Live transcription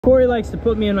Corey likes to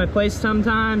put me in my place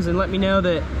sometimes and let me know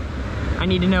that I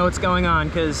need to know what's going on,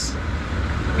 because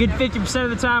good 50%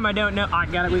 of the time I don't know. I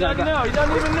got it. We gotta go. You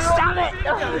don't even know. Stop it!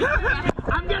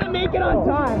 I'm gonna make it on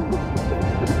time.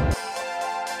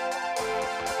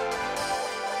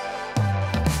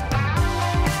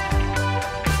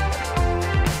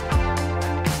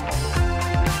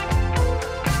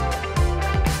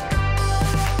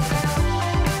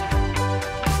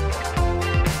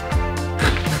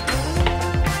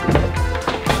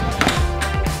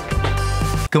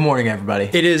 Good morning, everybody.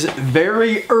 It is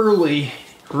very early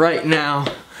right now.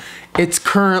 It's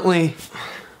currently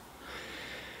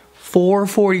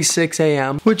 4:46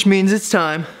 a.m., which means it's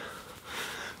time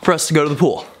for us to go to the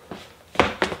pool.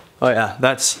 Oh yeah,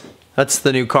 that's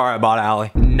the new car I bought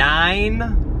Allie.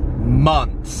 9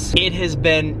 months. It has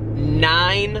been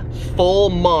 9 full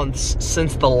months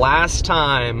since the last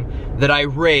time that I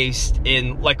raced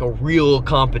in like a real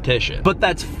competition. But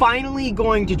that's finally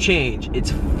going to change.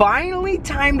 It's finally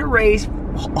time to race,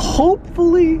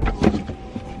 hopefully.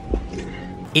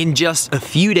 In just a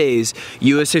few days,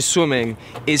 USA Swimming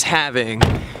is having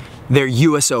their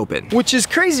US Open, which is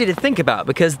crazy to think about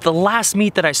because the last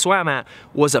meet that I swam at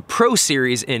was a pro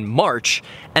series in March,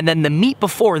 and then the meet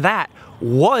before that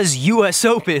was US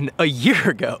Open a year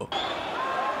ago.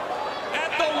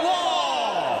 At the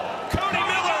wall, Cody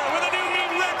Miller with a new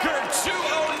meet record,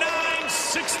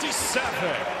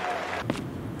 2:09.67.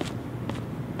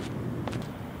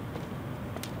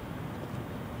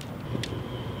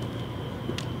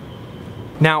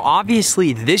 Now,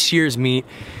 obviously, this year's meet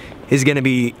is gonna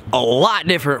be a lot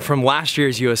different from last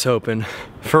year's US Open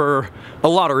for a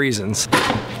lot of reasons.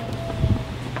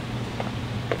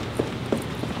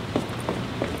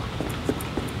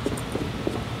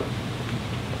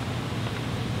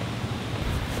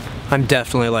 I'm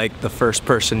definitely like the first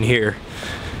person here.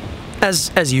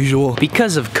 As usual,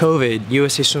 because of COVID,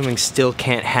 USA Swimming still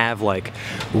can't have like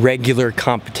regular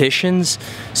competitions.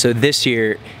 So this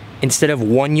year, instead of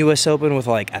one US Open with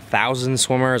like 1,000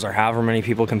 swimmers or however many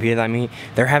people compete at that meet,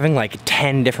 they're having like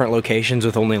 10 different locations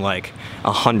with only like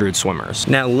 100 swimmers.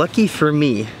 Now, lucky for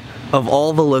me, of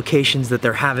all the locations that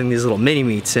they're having these little mini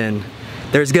meets in,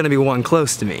 there's gonna be one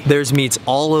close to me. There's meets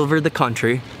all over the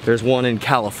country. There's one in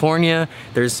California.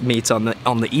 There's meets on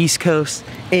the East Coast.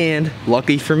 And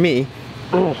lucky for me,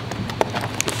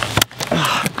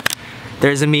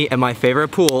 there's a meet at my favorite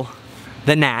pool,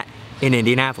 the Nat, in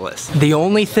Indianapolis. The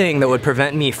only thing that would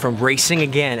prevent me from racing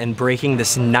again and breaking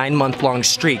this 9-month-long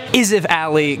streak is if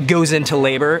Allie goes into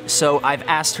labor. So I've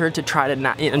asked her to try to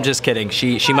not. I'm just kidding.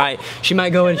 She might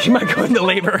go into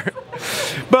labor.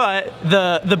 But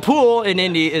the pool in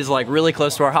Indy is like really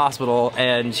close to our hospital,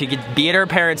 and she could be at her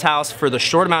parents' house for the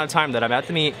short amount of time that I'm at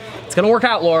the meet. It's gonna work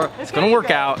out, Laura. It's gonna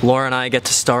work out. Laura and I get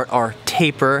to start our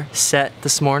taper set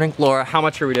this morning. Laura, how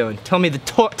much are we doing? Tell me the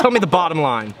bottom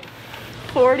line.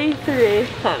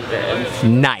 4,300.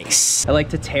 Nice. I like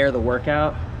to tear the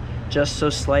workout just so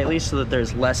slightly so that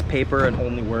there's less paper and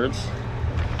only words.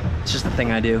 It's just the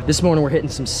thing I do. This morning we're hitting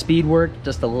some speed work,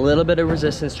 just a little bit of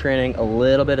resistance training, a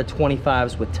little bit of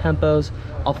 25s with tempos.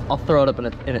 I'll throw it up in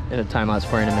a time lapse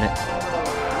for you in a minute.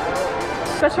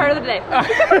 Best part of the day. I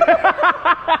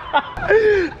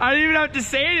didn't even have to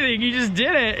say anything. You just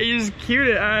did it. You just cued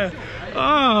it.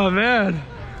 Oh man.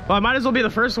 Well, I might as well be the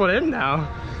first one in now.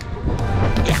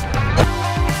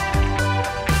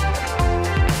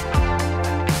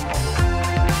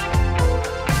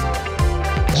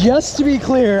 Just to be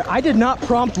clear, I did not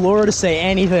prompt Laura to say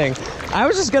anything. I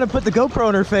was just gonna put the GoPro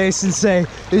in her face and say,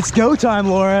 "It's go time,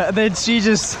 Laura." And then she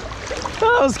just,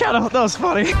 that was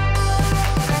funny.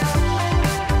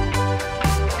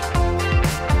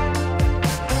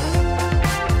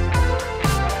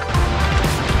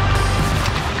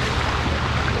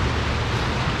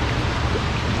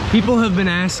 People have been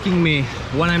asking me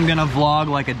when I'm gonna vlog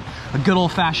like a good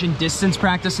old-fashioned distance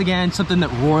practice again, something that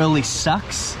royally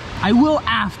sucks. I will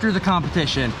after the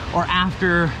competition or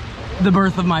after the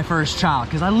birth of my first child,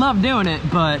 because I love doing it,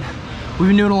 but we've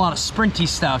been doing a lot of sprinty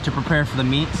stuff to prepare for the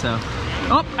meet, so.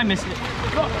 Oh, I missed it.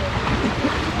 Oh.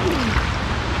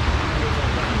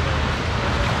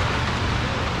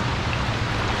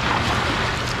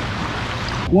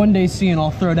 One day soon,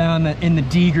 I'll throw down in the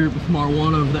D group with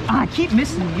Marwan. I keep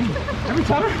missing you every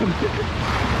time.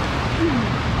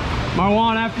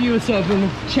 Marwan, after US Open,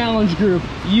 challenge group,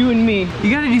 you and me. You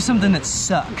gotta do something that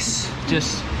sucks.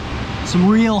 Just some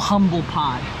real humble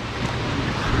pie.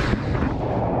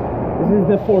 This is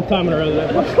the 4th time in a row that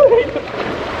I've left late.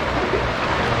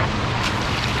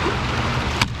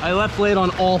 I left late on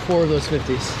all 4 of those 50s.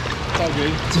 It's all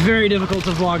good. It's very difficult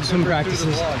to vlog swim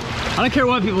practices. I don't care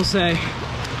what people say.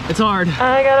 It's hard.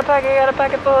 I got a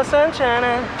pocket full of sunshine.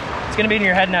 It's gonna be in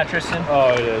your head now, Tristan.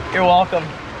 Oh, it is. You're welcome.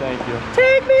 Thank you.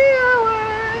 Take me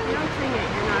away. You don't sing it,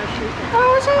 you're not a true fan. I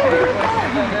was here.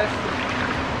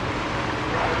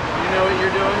 You know what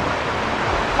you're doing?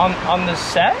 On the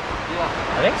set?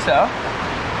 Yeah. I think so.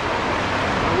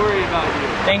 I worry about you.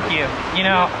 Thank you. You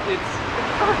know,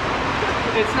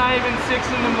 It's not even 6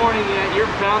 in the morning yet. You're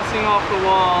bouncing off the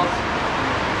walls.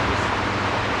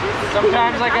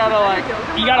 Sometimes I gotta like,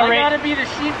 you gotta I gotta be the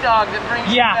sheepdog that brings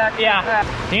you back. Yeah.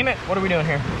 Damn it. What are we doing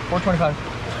here? 425.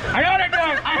 I know what I'm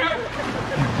doing.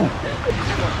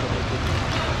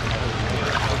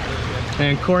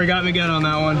 And Corey got me good on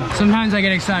that one. Sometimes I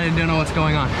get excited and don't know what's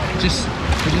going on. It just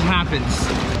happens.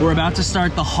 We're about to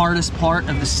start the hardest part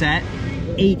of the set.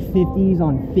 850s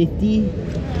on 50,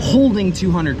 holding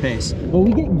 200 pace. But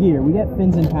we get gear, we get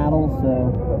fins and paddles,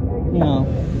 so, you know.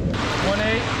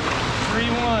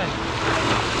 1831.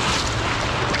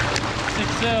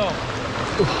 60.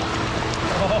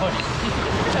 Oh,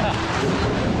 yeah.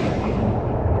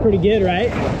 Pretty good,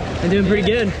 right? I'm doing pretty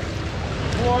good.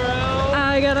 40.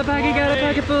 I got a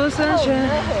pocket full of sunshine.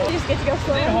 You just get to go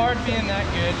slow. Is it hard being that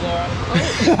good, Laura?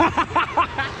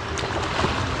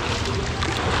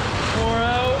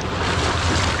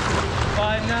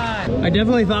 4059. I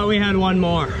definitely thought we had one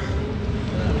more.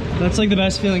 That's like the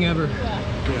best feeling ever.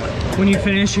 When you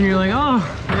finish and you're like, oh,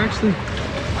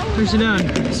 we're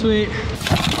done. Sweet.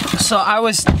 So I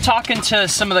was talking to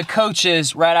some of the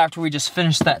coaches right after we just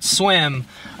finished that swim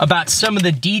about some of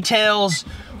the details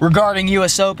regarding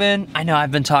US Open. I know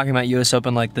I've been talking about US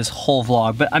Open like this whole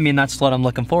vlog, but I mean, that's what I'm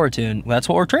looking forward to, and that's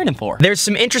what we're training for. There's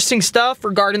some interesting stuff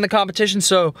regarding the competition,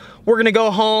 so we're gonna go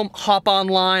home, hop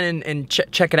online, and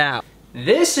check it out.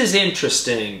 This is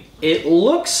interesting. It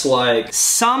looks like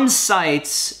some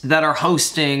sites that are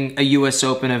hosting a US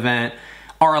Open event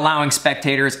are allowing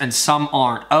spectators and some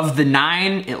aren't. Of the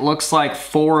 9, it looks like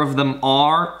 4 of them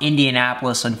are.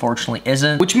 Indianapolis, unfortunately,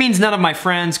 isn't. Which means none of my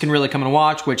friends can really come and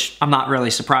watch, which I'm not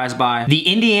really surprised by. The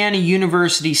Indiana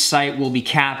University site will be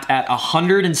capped at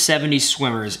 170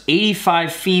 swimmers,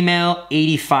 85 female,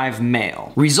 85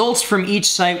 male. Results from each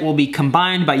site will be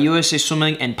combined by USA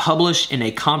Swimming and published in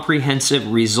a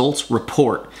comprehensive results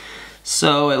report.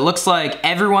 So it looks like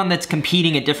everyone that's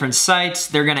competing at different sites,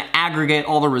 they're gonna aggregate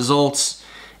all the results,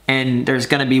 and there's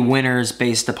gonna be winners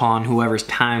based upon whoever's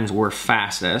times were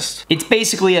fastest. It's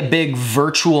basically a big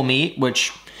virtual meet,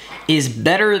 which is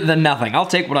better than nothing. I'll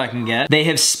take what I can get. They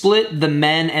have split the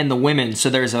men and the women. So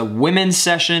there's a women's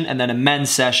session and then a men's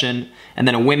session and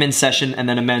then a women's session and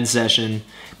then a men's session.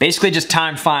 Basically just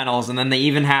timed finals, and then they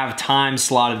even have time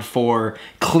slotted for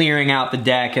clearing out the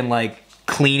deck and like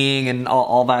cleaning and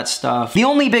all that stuff. The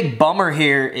only big bummer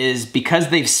here is because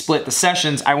they've split the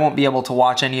sessions, I won't be able to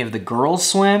watch any of the girls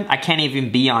swim. I can't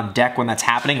even be on deck when that's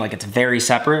happening, like it's very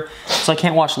separate. So I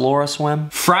can't watch Laura swim.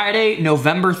 Friday,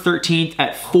 November 13th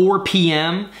at 4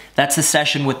 p.m. That's the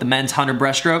session with the men's 100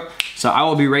 breaststroke. So I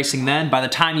will be racing then. By the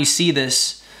time you see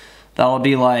this, that'll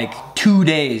be like 2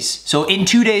 days. So in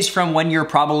 2 days from when you're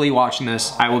probably watching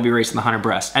this, I will be racing the 100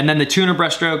 breast. And then the 200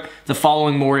 breaststroke the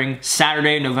following morning,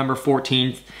 Saturday, November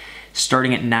 14th,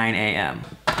 starting at 9 a.m.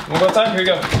 One more time, here you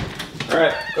go. All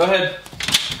right, go ahead.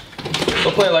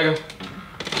 Go play Lego.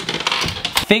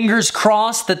 Fingers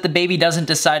crossed that the baby doesn't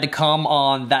decide to come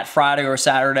on that Friday or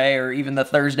Saturday or even the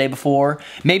Thursday before.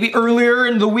 Maybe earlier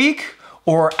in the week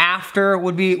or after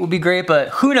would be great, but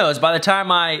who knows? By the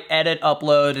time I edit,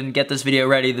 upload, and get this video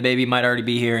ready, the baby might already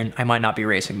be here and I might not be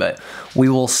racing, but we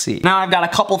will see. Now I've got a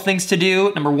couple things to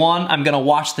do. Number 1, I'm gonna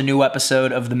watch the new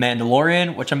episode of The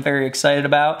Mandalorian, which I'm very excited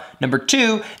about. Number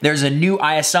 2, there's a new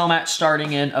ISL match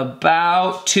starting in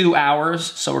about 2 hours,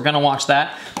 so we're gonna watch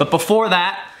that. But before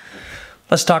that,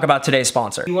 let's talk about today's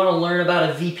sponsor. You wanna learn about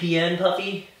a VPN,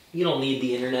 puppy? You don't need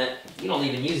the internet. You don't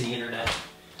even use the internet.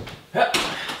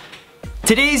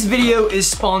 Today's video is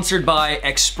sponsored by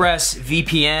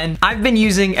ExpressVPN. I've been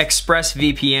using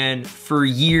ExpressVPN for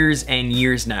years and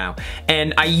years now,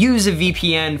 and I use a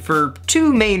VPN for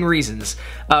 2 main reasons.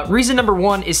 Reason number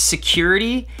 1 is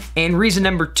security, and reason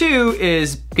number 2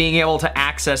 is being able to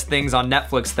access things on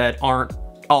Netflix that aren't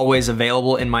always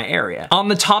available in my area. On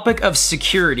the topic of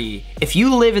security, if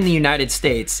you live in the United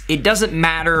States, it doesn't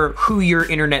matter who your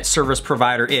internet service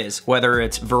provider is, whether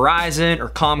it's Verizon or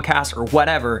Comcast or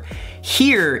whatever.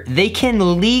 Here, they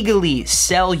can legally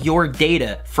sell your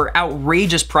data for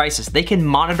outrageous prices. They can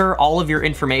monitor all of your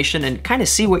information and kind of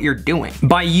see what you're doing.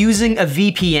 By using a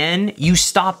VPN, you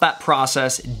stop that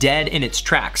process dead in its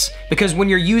tracks. Because when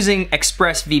you're using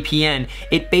ExpressVPN,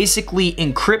 it basically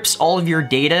encrypts all of your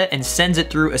data and sends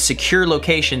it through through a secure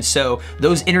location so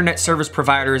those internet service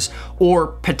providers or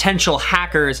potential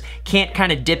hackers can't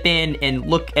kind of dip in and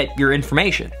look at your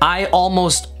information. I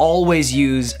almost always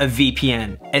use a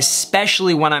VPN,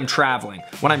 especially when I'm traveling.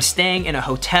 When I'm staying in a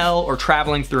hotel or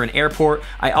traveling through an airport,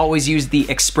 I always use the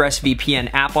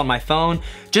ExpressVPN app on my phone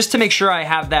just to make sure I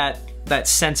have that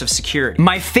sense of security.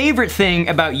 My favorite thing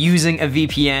about using a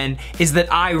VPN is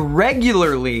that I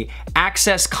regularly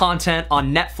access content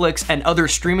on Netflix and other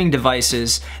streaming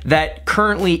devices that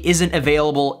currently isn't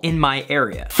available in my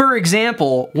area. For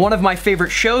example, one of my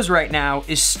favorite shows right now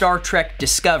is Star Trek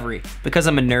Discovery. Because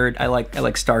I'm a nerd, I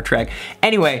like Star Trek.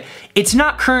 Anyway, it's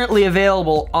not currently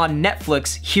available on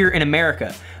Netflix here in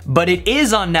America, but it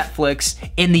is on Netflix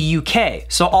in the UK.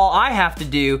 So all I have to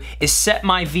do is set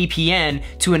my VPN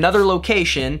to another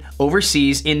location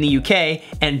overseas in the UK,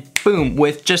 and boom,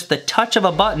 with just the touch of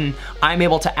a button, I'm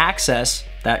able to access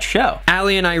that show.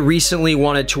 Allie and I recently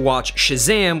wanted to watch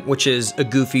Shazam, which is a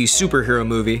goofy superhero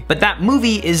movie, but that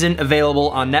movie isn't available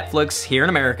on Netflix here in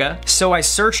America. So I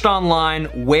searched online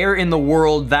where in the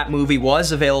world that movie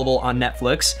was available on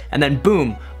Netflix, and then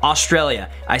boom, Australia.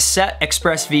 I set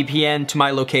ExpressVPN to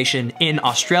my location in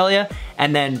Australia,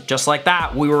 and then just like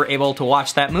that, we were able to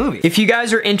watch that movie. If you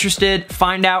guys are interested,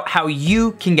 find out how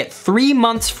you can get 3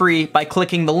 months free by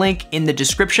clicking the link in the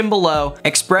description below,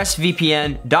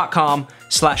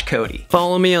 expressvpn.com/Cody.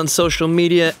 Follow me on social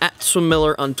media at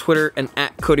SwimMiller on Twitter and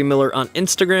at CodyMiller on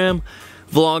Instagram.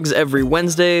 Vlogs every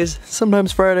Wednesdays,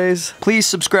 sometimes Fridays. Please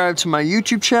subscribe to my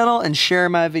YouTube channel and share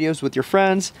my videos with your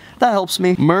friends. That helps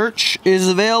me. Merch is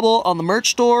available on the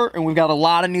merch store, and we've got a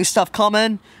lot of new stuff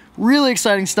coming. Really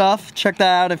exciting stuff. Check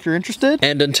that out if you're interested.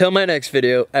 And until my next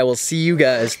video, I will see you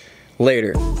guys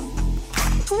later.